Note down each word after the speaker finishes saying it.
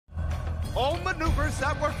All maneuvers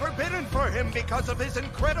that were forbidden for him because of his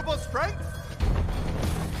incredible strength?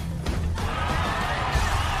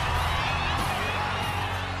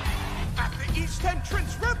 At the east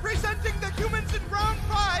entrance, representing the humans in round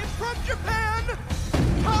 5 from Japan,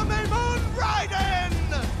 Tamemon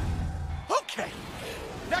Raiden! Okay.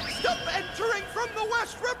 Next up, entering from the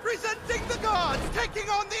west, representing the gods, taking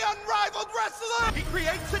on the unrivaled wrestler! He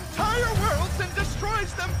creates entire worlds and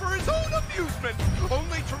destroys them for his own amusement,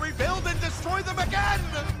 only to rebuild and destroy them again!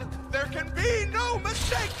 There can be no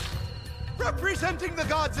mistake! Representing the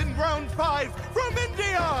gods in round 5, from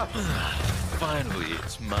India! Finally,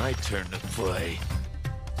 it's my turn to play.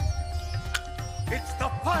 It's the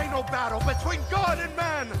final battle between God and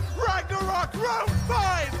man! Ragnarok round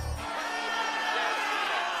 5!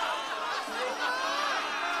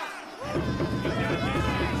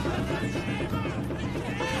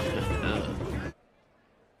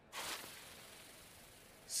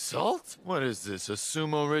 Salt? What is this, a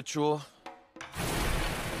sumo ritual?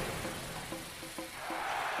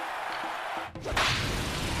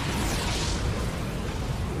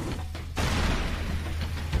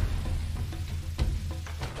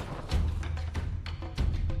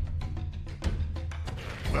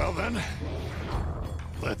 Well then,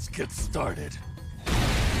 let's get started.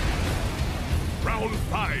 Round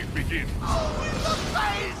 5 begins. Oh, in the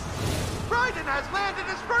face! Raiden has landed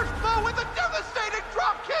his first blow with a devastating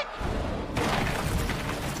drop kick!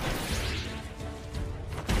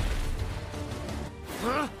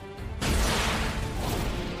 Huh?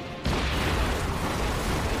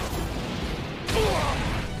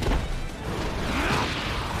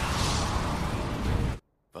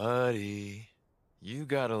 Buddy, you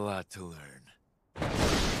got a lot to learn.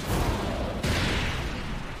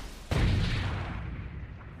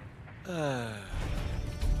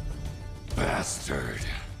 Bastard.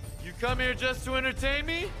 You come here just to entertain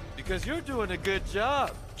me? Because you're doing a good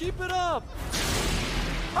job. Keep it up.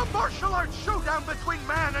 A martial arts showdown between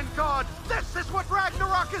man and God. This is what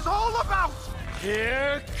Ragnarok is all about.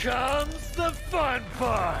 Here comes the fun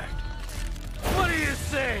part. What do you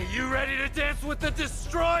say? You ready to dance with the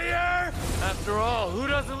Destroyer? After all, who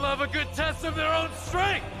doesn't love a good test of their own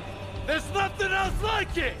strength? There's nothing else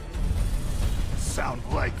like it. Sound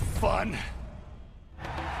like fun?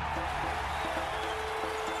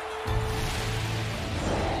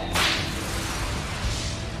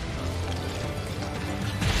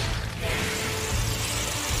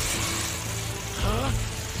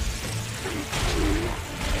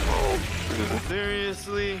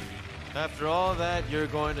 Seriously? After all that, you're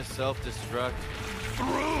going to self-destruct?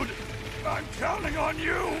 Rude! I'm counting on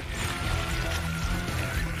you!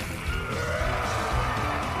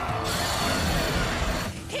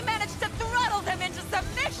 He managed to throttle them into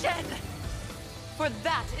submission! For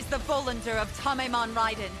that is the Volander of Tamemon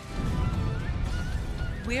Raiden.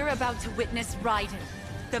 We're about to witness Raiden,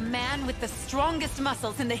 the man with the strongest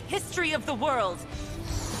muscles in the history of the world.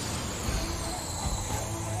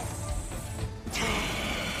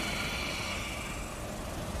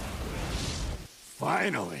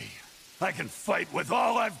 Finally, I can fight with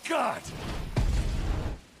all I've got!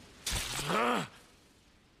 Huh?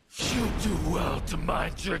 You do well to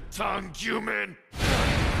mind your tongue, human!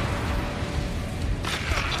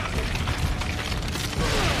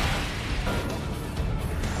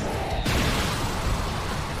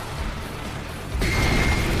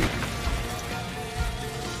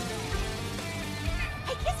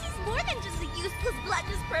 I guess he's more than just a useless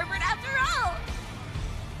gluttonous pervert after all!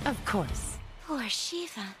 Of course. Poor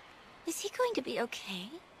Shiva. Is he going to be okay?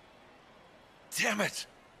 Damn it!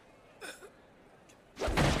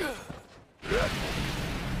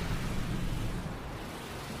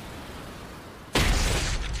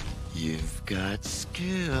 You've got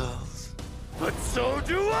skills. But so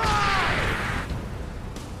do I!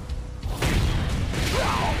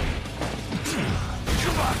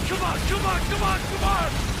 Come on, come on, come on, come on, come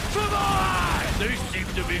on! Come on! They seem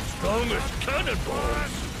to be strong as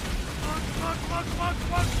cannonballs. Come on, come on, come on, come on,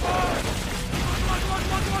 come on! Come on, come on,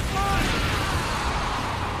 come on, come on, come on!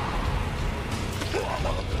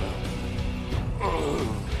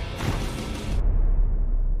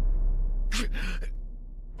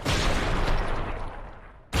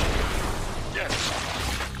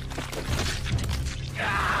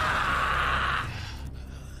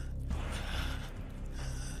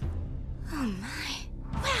 Oh my.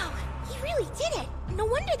 Wow, he really did it. No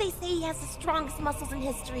wonder they say he has the strongest muscles in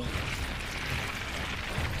history.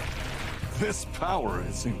 This power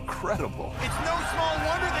is incredible. It's no small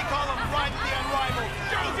wonder they call him Raiden the Unrivaled.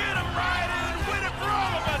 Go get him, Raiden! Win it for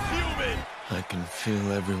all of us, human! I can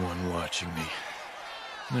feel everyone watching me.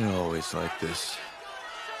 They're always like this.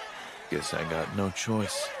 Guess I got no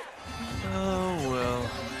choice. Oh,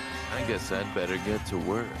 well, I guess I'd better get to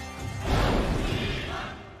work.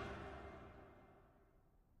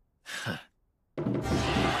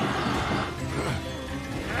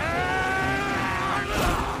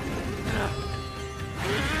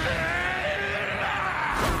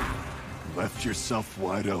 Left yourself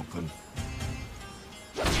wide open.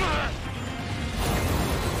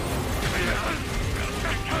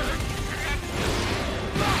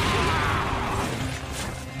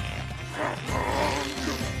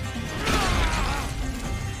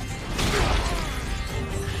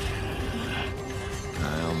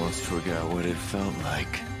 I almost forgot what it felt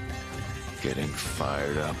like. Getting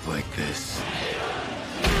fired up like this.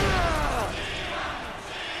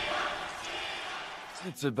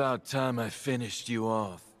 It's about time I finished you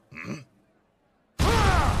off.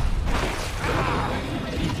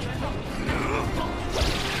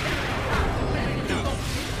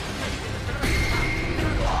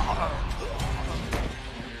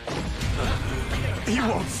 He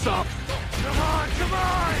won't stop! Come on, come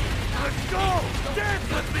on! Let's go! Dance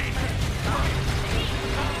with me!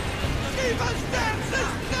 Shiva's dance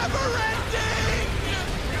is never ending!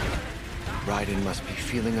 Raiden must be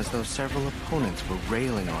feeling as though several opponents were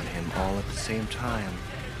railing on him all at the same time.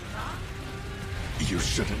 You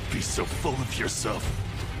shouldn't be so full of yourself.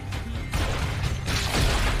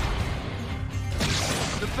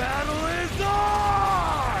 The battle is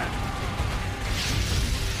on!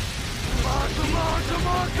 Come on, come on, come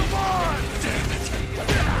on, come on! Damn it!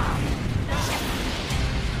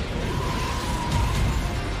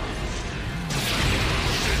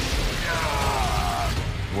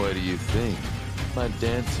 What do you think? My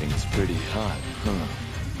dancing's pretty hot, huh?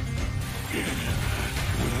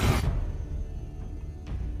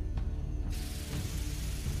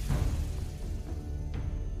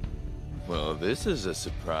 Well, this is a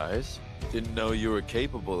surprise. Didn't know you were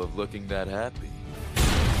capable of looking that happy.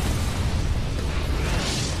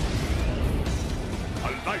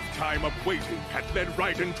 A lifetime of waiting had led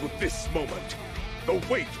Raiden to this moment. The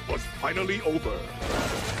wait was finally over.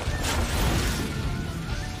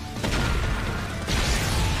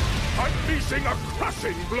 Unleashing a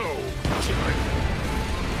crushing blow.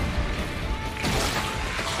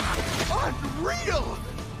 Unreal!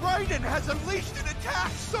 Raiden has unleashed an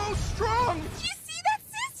attack so strong! You see that,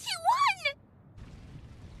 sis? He won!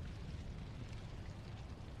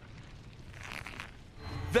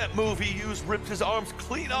 That move he used ripped his arms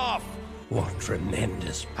clean off. What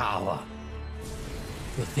tremendous power.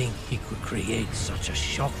 To think he could create such a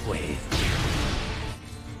shockwave.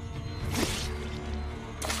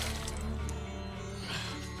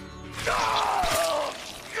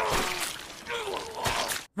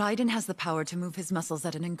 Raiden has the power to move his muscles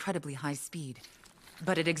at an incredibly high speed,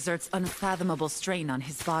 but it exerts unfathomable strain on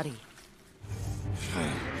his body.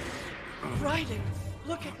 Raiden,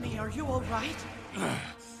 look at me. Are you all right?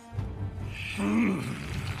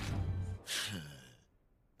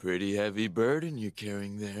 Pretty heavy burden you're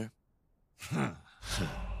carrying there.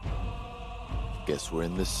 Guess we're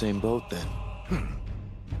in the same boat then.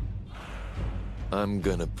 I'm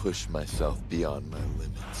gonna push myself beyond my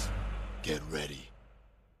limits. Get ready.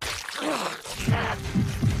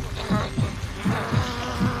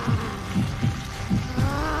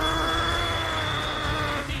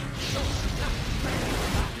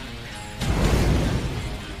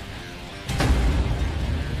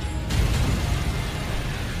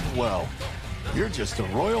 Well, you're just a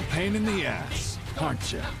royal pain in the ass,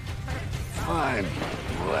 aren't you? Fine,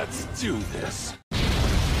 let's do this.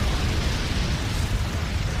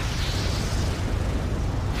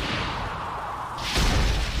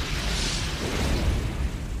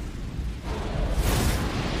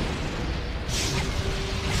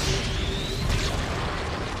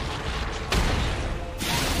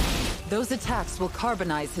 Those attacks will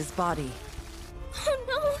carbonize his body. Oh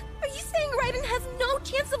no! Are you saying Raiden has no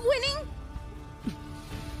chance of winning?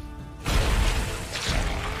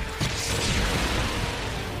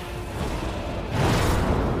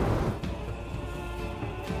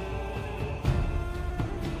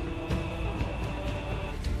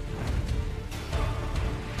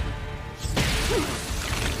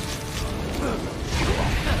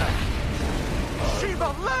 Shiva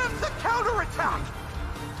lands a counterattack!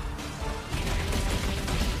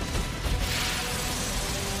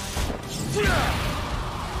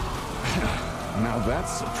 Now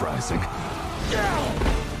that's surprising.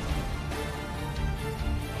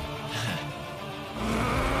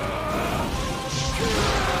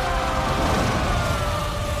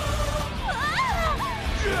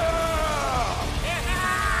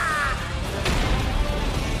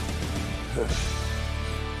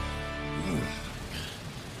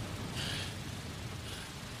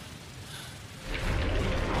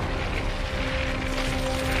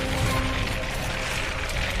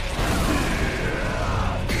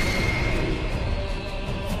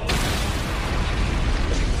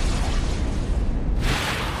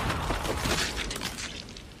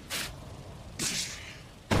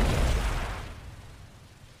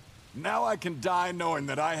 Now I can die knowing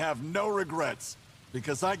that I have no regrets,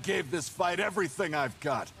 because I gave this fight everything I've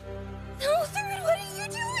got. No, Third, what are you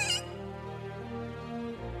doing?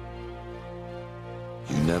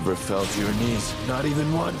 You never fell to your knees, not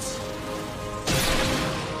even once.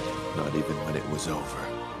 Not even when it was over.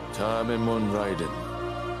 Tamemon Raiden.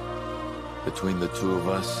 Between the two of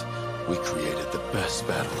us, we created the best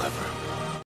battle ever.